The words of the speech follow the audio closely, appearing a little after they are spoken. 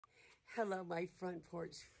Hello, my front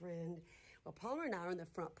porch friend. Well, Palmer and I are on the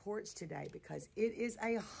front porch today because it is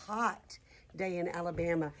a hot day in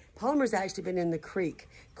Alabama. Palmer's actually been in the creek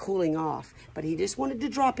cooling off, but he just wanted to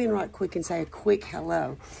drop in right quick and say a quick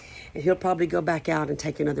hello. And he'll probably go back out and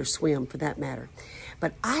take another swim for that matter.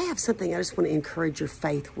 But I have something I just want to encourage your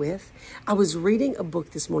faith with. I was reading a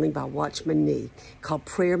book this morning by Watchman Nee called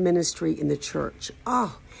Prayer Ministry in the Church.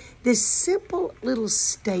 Oh, this simple little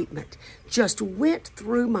statement just went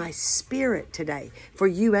through my spirit today for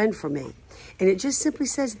you and for me. And it just simply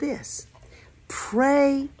says this: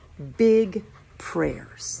 pray big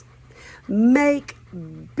prayers. Make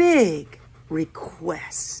big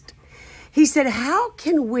requests. He said, how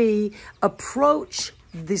can we approach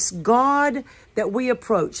this God that we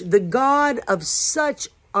approach, the God of such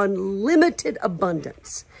unlimited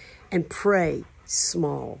abundance, and pray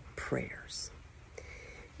small prayers?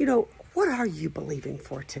 You know, what are you believing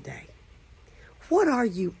for today? What are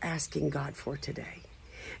you asking God for today?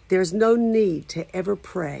 There's no need to ever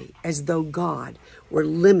pray as though God were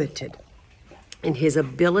limited in his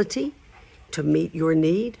ability to meet your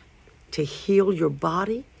need, to heal your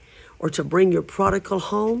body, or to bring your prodigal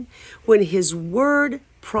home, when his word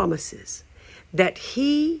promises that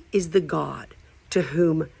he is the God to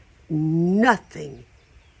whom nothing,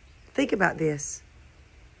 think about this,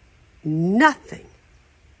 nothing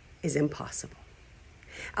is impossible.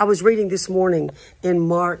 I was reading this morning in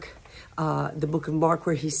Mark, the book of Mark,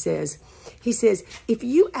 where he says, if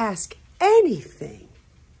you ask anything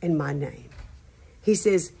in my name, he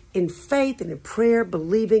says, in faith and in prayer,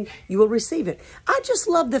 believing, you will receive it. I just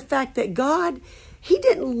love the fact that God, he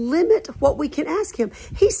didn't limit what we can ask him.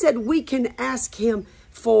 He said we can ask him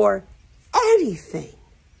for anything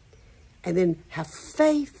and then have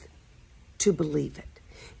faith to believe it.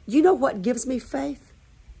 You know what gives me faith?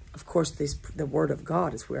 Of course, the word of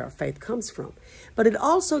God is where our faith comes from. But it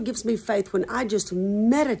also gives me faith when I just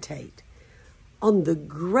meditate on the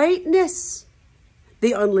greatness,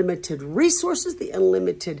 the unlimited resources, the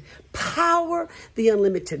unlimited power, the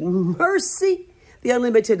unlimited mercy, the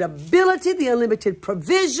unlimited ability, the unlimited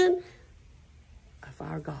provision of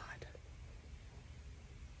our God.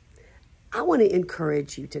 I want to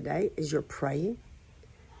encourage you today as you're praying.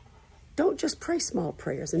 Don't just pray small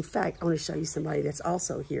prayers. In fact, I want to show you somebody that's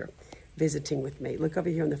also here visiting with me. Look over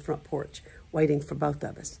here on the front porch, waiting for both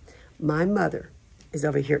of us. My mother is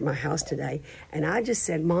over here at my house today, and I just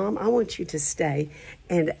said, Mom, I want you to stay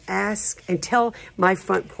and ask and tell my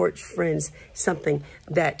front porch friends something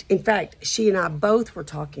that, in fact, she and I both were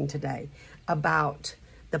talking today about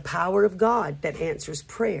the power of God that answers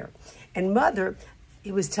prayer. And Mother,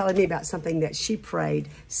 he was telling me about something that she prayed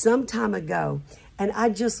some time ago, and I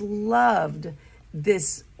just loved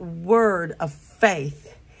this word of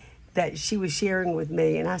faith that she was sharing with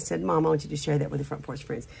me. And I said, Mom, I want you to share that with the front porch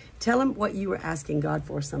friends. Tell them what you were asking God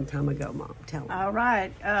for some time ago, Mom. Tell them. All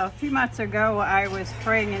right. A few months ago, I was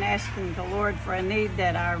praying and asking the Lord for a need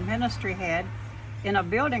that our ministry had in a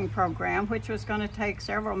building program, which was going to take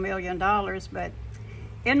several $1 million. But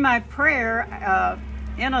in my prayer,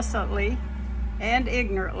 innocently and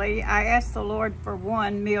ignorantly, I asked the Lord for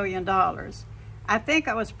 $1 million. I think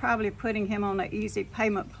I was probably putting him on an easy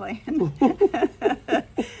payment plan,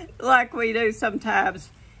 like we do sometimes.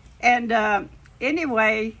 And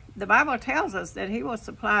anyway, the Bible tells us that he will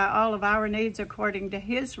supply all of our needs according to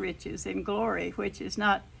his riches in glory, which is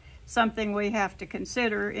not something we have to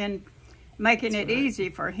consider in making it easy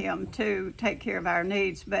for him to take care of our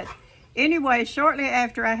needs. But anyway, shortly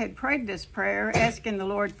after I had prayed this prayer, asking the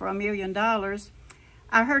Lord for $1 million,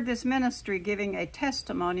 I heard this ministry giving a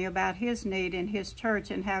testimony about his need in his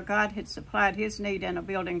church and how God had supplied his need in a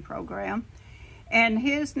building program. And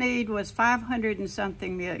his need was 500 and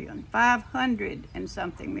something million.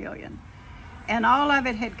 And all of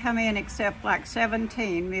it had come in except like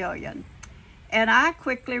 17 million. And I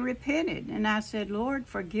quickly repented and I said, Lord,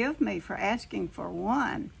 forgive me for asking for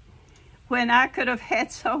one when I could have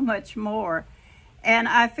had so much more. And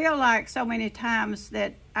I feel like so many times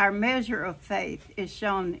that our measure of faith is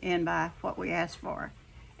shown in by what we ask for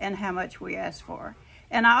and how much we ask for.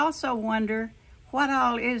 And I also wonder, what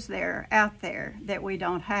all is there out there that we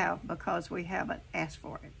don't have because we haven't asked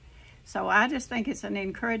for it? So I just think it's an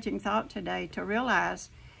encouraging thought today to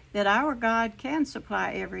realize that our God can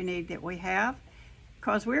supply every need that we have,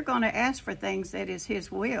 because we're going to ask for things that is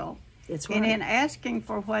his will. That's right. And in asking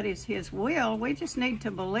for what is his will, we just need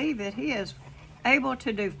to believe that he is able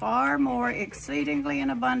to do far more exceedingly and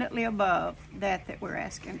abundantly above that we're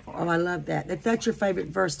asking for. Oh, I love that. That's your favorite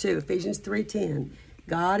verse too, Ephesians 3:10.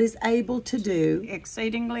 God is able to do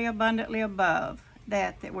exceedingly abundantly above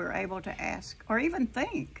that we're able to ask or even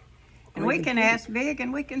think. And we can ask big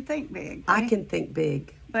and we can think big. I can think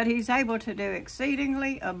big. But he's able to do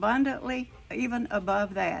exceedingly, abundantly, even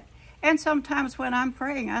above that. And sometimes when I'm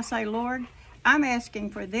praying, I say, Lord, I'm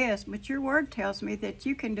asking for this, but your word tells me that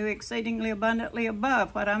you can do exceedingly abundantly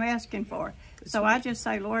above what I'm asking for. So I just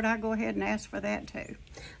say, Lord, I go ahead and ask for that too.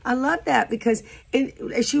 I love that because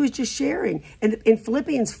as she was just sharing, in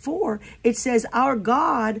Philippians 4, it says, our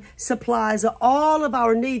God supplies all of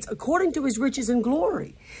our needs according to his riches and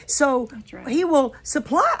glory. So That's right. he will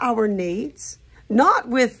supply our needs. Not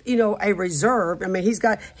with, a reserve. I mean,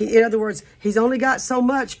 in other words, he's only got so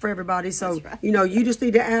much for everybody. So, right. You just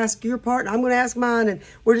need to ask your part, and I'm going to ask mine, and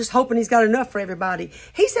we're just hoping he's got enough for everybody.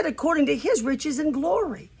 He said, according to his riches and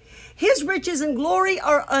glory. His riches and glory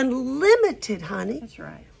are unlimited, honey. That's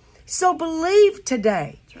right. So believe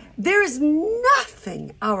today. That's right. There is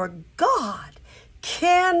nothing our God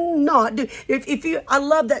cannot do. I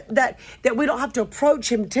love that we don't have to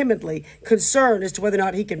approach him timidly, concerned as to whether or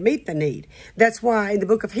not he can meet the need. That's why in the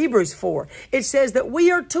book of Hebrews 4, it says that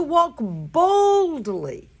we are to walk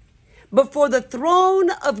boldly before the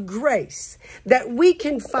throne of grace, that we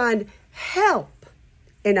can find help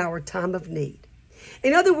in our time of need.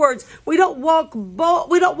 In other words, we don't walk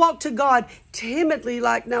to God timidly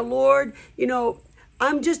like, now, Lord,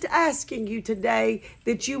 I'm just asking you today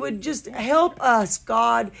that you would just help us,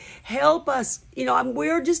 God. Help us.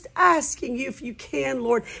 We're just asking you if you can,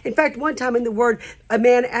 Lord. In fact, one time in the Word, a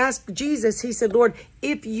man asked Jesus, he said, Lord,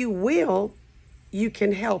 if you will, you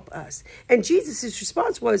can help us. And Jesus'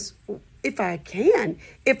 response was, if I can,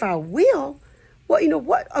 if I will, well, you know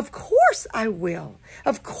what? Of course I will.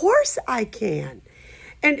 Of course I can.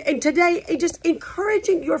 And today, just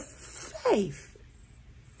encouraging your faith.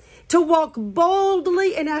 To walk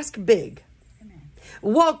boldly and ask big. Amen.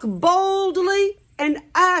 Walk boldly and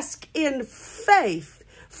ask in faith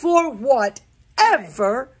for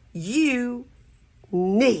whatever you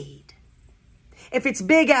need. If it's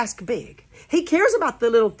big, ask big. He cares about the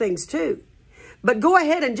little things too. But go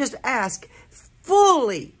ahead and just ask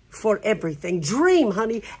fully for everything. Dream,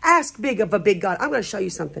 honey. Ask big of a big God. I'm going to show you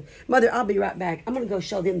something. Mother, I'll be right back. I'm going to go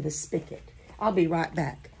show them the spigot. I'll be right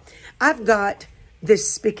back. I've got this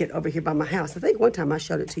spigot over here by my house. I think one time I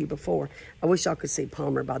showed it to you before. I wish y'all could see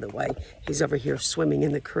Palmer, by the way. He's over here swimming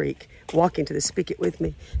in the creek, walking to the spigot with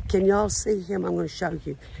me. Can y'all see him? I'm going to show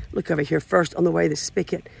you. Look over here first on the way to the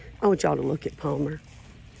spigot. I want y'all to look at Palmer.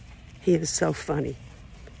 He is so funny.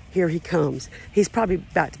 Here he comes. He's probably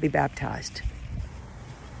about to be baptized.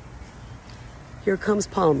 Here comes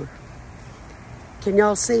Palmer. Can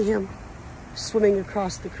y'all see him swimming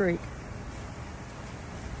across the creek?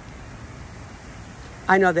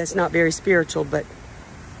 I know that's not very spiritual, but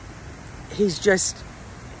he's just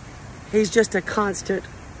a constant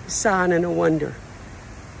sign and a wonder.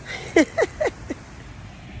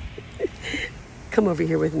 Come over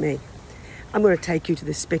here with me. I'm going to take you to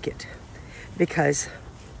the spigot because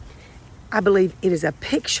I believe it is a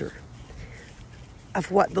picture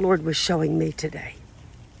of what the Lord was showing me today.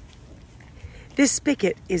 This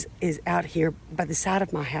spigot is out here by the side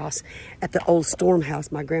of my house at the old storm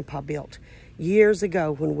house my grandpa built years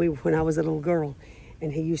ago when I was a little girl,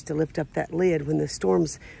 and he used to lift up that lid when the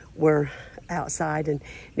storms were outside and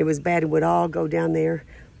it was bad. It would all go down there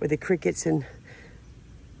where the crickets and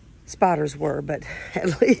spiders were, but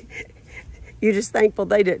at least you're just thankful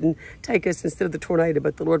they didn't take us instead of the tornado,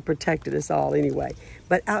 but the Lord protected us all anyway.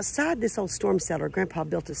 But outside this old storm cellar, Grandpa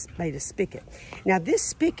made a spigot. Now this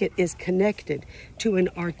spigot is connected to an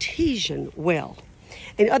artesian well.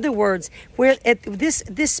 In other words, where at this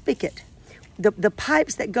spigot, the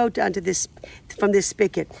pipes that go down to from this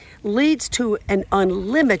spigot leads to an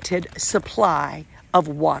unlimited supply of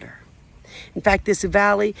water. In fact, this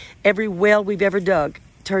valley, every well we've ever dug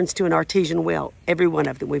turns to an artesian well. Every one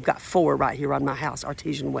of them. We've got 4 right here on my house,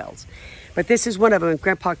 artesian wells. But this is one of them, and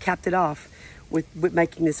Grandpa capped it off with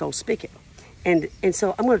making this old spigot. And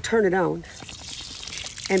so I'm going to turn it on.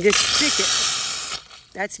 And this spigot,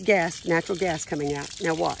 that's gas, natural gas coming out.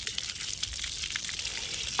 Now watch.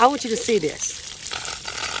 I want you to see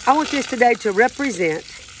this. I want this today to represent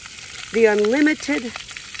the unlimited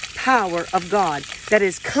power of God that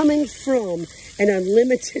is coming from an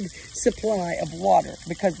unlimited supply of water,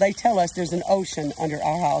 because they tell us there's an ocean under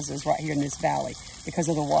our houses right here in this valley because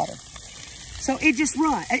of the water. So it just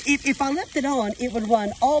runs. If I left it on, it would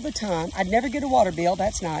run all the time. I'd never get a water bill.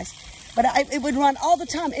 That's nice. But it would run all the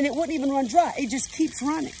time, and it wouldn't even run dry. It just keeps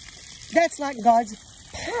running. That's like God's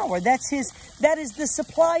power. That is the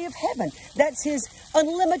supply of heaven. That's his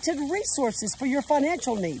unlimited resources for your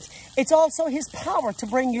financial needs. It's also his power to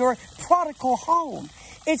bring your prodigal home.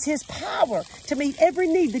 It's his power to meet every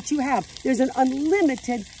need that you have. There's an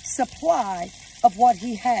unlimited supply of what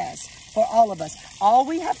he has for all of us. All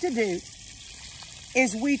we have to do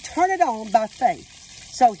is we turn it on by faith.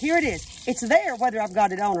 So here it is. It's there whether I've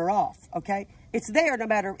got it on or off, okay? It's there no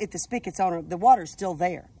matter if the spigot's on or the water's still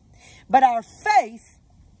there. But our faith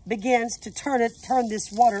begins to turn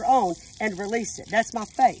this water on and release it. That's my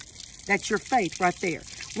faith. That's your faith right there.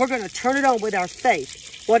 We're going to turn it on with our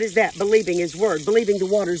faith. What is that? Believing his word. Believing the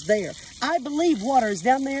water's there. I believe water is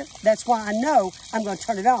down there. That's why I know I'm going to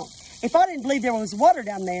turn it on. If I didn't believe there was water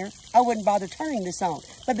down there, I wouldn't bother turning this on.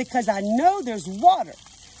 But because I know there's water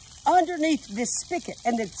underneath this spigot,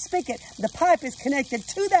 and the spigot, the pipe is connected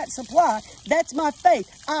to that supply, that's my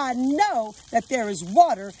faith. I know that there is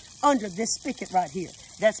water under this spigot right here.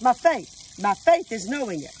 That's my faith. My faith is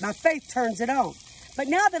knowing it. My faith turns it on. But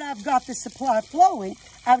now that I've got the supply flowing,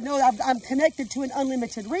 I'm connected to an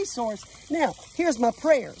unlimited resource. Now, here's my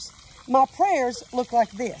prayers. My prayers look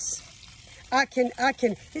like this.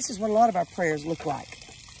 This is what a lot of our prayers look like.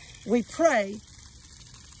 We pray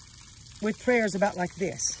with prayers about like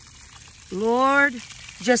this. Lord,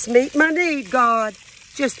 just meet my need, God.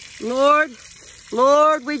 Just, Lord,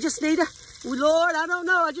 we just need Lord, I don't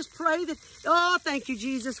know. I just pray that, oh, thank you,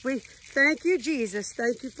 Jesus. Thank you, Jesus.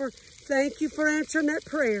 Thank you for answering that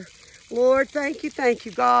prayer. Lord, thank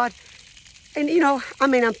you, God. And,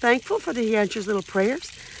 I'm thankful for that he answers little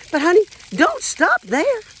prayers. But, honey, don't stop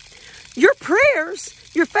there. Your prayers,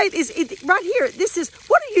 your faith is right here.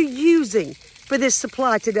 What are you using for this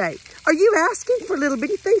supply today? Are you asking for little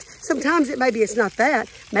bitty things? Sometimes it's not that.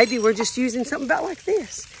 Maybe we're just using something about like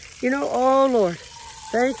this. Oh, Lord,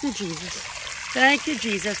 thank you, Jesus. Thank you,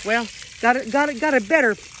 Jesus. Well, got a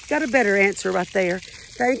better answer right there.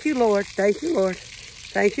 Thank you, Lord. Thank you, Lord.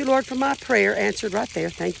 Thank you, Lord, for my prayer answered right there.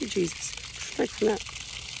 Thank you, Jesus.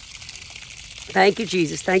 Thank you,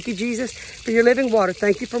 Jesus. Thank you, Jesus, for your living water.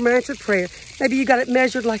 Thank you for my answered prayer. Maybe you got it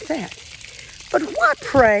measured like that. But why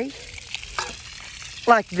pray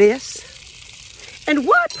like this? And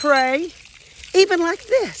why pray even like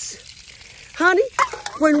this? Honey,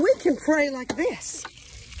 when we can pray like this,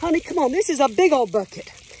 honey, come on, this is a big old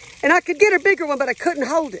bucket. And I could get a bigger one, but I couldn't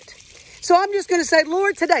hold it. So I'm just going to say,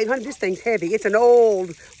 Lord, today, honey, this thing's heavy. It's an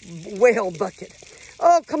old well bucket.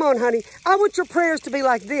 Oh, come on, honey. I want your prayers to be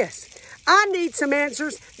like this. I need some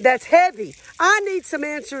answers that's heavy. I need some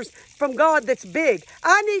answers from God that's big.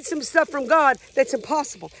 I need some stuff from God that's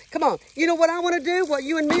impossible. Come on. You know what I want to do? What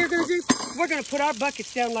you and me are going to do? We're going to put our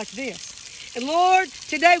buckets down like this. And Lord,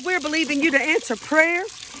 today we're believing you to answer prayer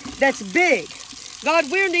that's big.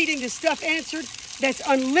 God, we're needing the stuff answered that's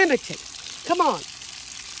unlimited. Come on.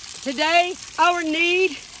 Today, our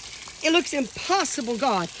need, it looks impossible,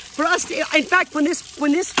 God, for us to, in fact, when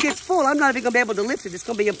this gets full, I'm not even going to be able to lift it. It's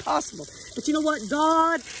going to be impossible. But you know what?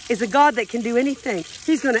 God is a God that can do anything.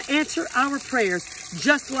 He's going to answer our prayers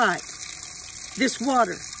just like this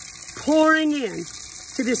water pouring in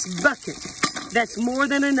to this bucket. That's more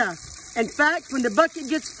than enough. In fact, when the bucket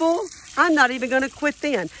gets full, I'm not even going to quit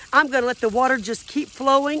then. I'm going to let the water just keep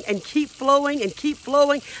flowing and keep flowing and keep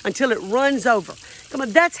flowing until it runs over. Come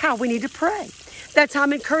on, that's how we need to pray. That's how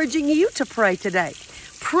I'm encouraging you to pray today.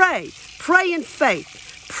 Pray. Pray in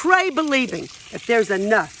faith. Pray believing that there's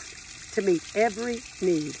enough to meet every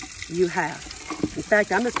need you have. In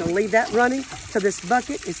fact, I'm just going to leave that running till this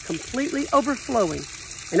bucket is completely overflowing.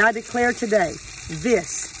 And I declare today,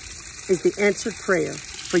 this is the answered prayer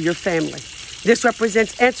for your family. This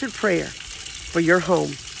represents answered prayer for your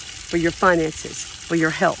home, for your finances, for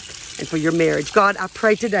your health, and for your marriage. God, I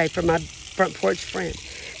pray today for my front porch friend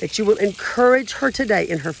that you will encourage her today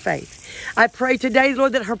in her faith. I pray today,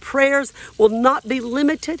 Lord, that her prayers will not be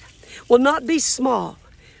limited, will not be small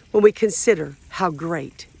when we consider how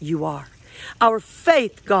great you are. Our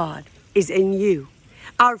faith, God, is in you.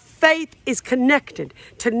 Our faith is connected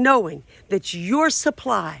to knowing that your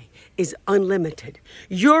supply is unlimited.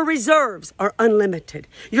 Your reserves are unlimited.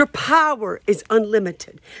 Your power is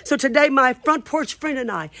unlimited. So today, my front porch friend and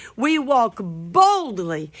I, we walk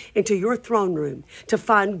boldly into your throne room to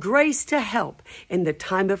find grace to help in the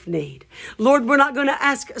time of need. Lord, we're not going to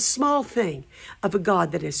ask a small thing of a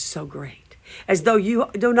God that is so great. As though you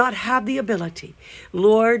do not have the ability.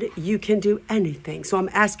 Lord, you can do anything. So I'm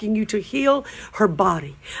asking you to heal her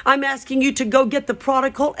body. I'm asking you to go get the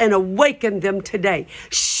prodigal and awaken them today.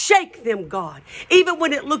 Shake them, God. Even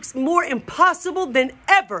when it looks more impossible than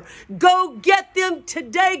ever, go get them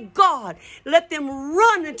today, God. Let them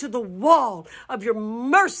run into the wall of your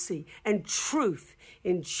mercy and truth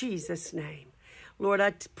in Jesus' name. Lord,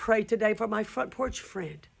 I pray today for my front porch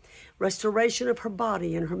friend. restoration of her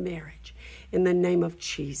body and her marriage in the name of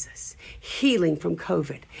Jesus. Healing from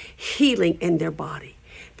COVID, healing in their body.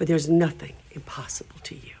 But there's nothing impossible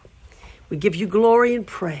to you. We give you glory and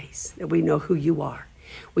praise that we know who you are.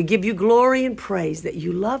 We give you glory and praise that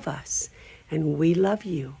you love us and we love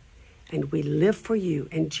you and we live for you.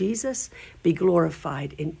 And Jesus, be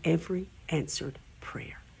glorified in every answered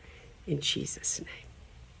prayer. In Jesus'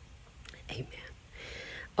 name, amen.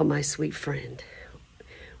 Oh, my sweet friend,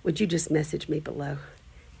 would you just message me below?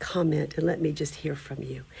 Comment and let me just hear from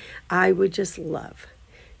you. I would just love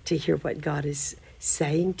to hear what God is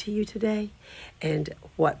saying to you today and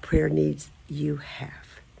what prayer needs you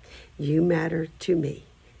have. You matter to me,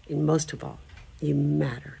 and most of all, you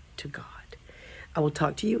matter to God. I will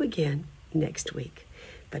talk to you again next week,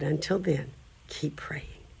 but until then, keep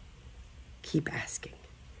praying, keep asking,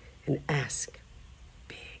 and ask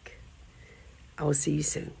big. I will see you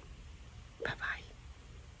soon. Bye-bye.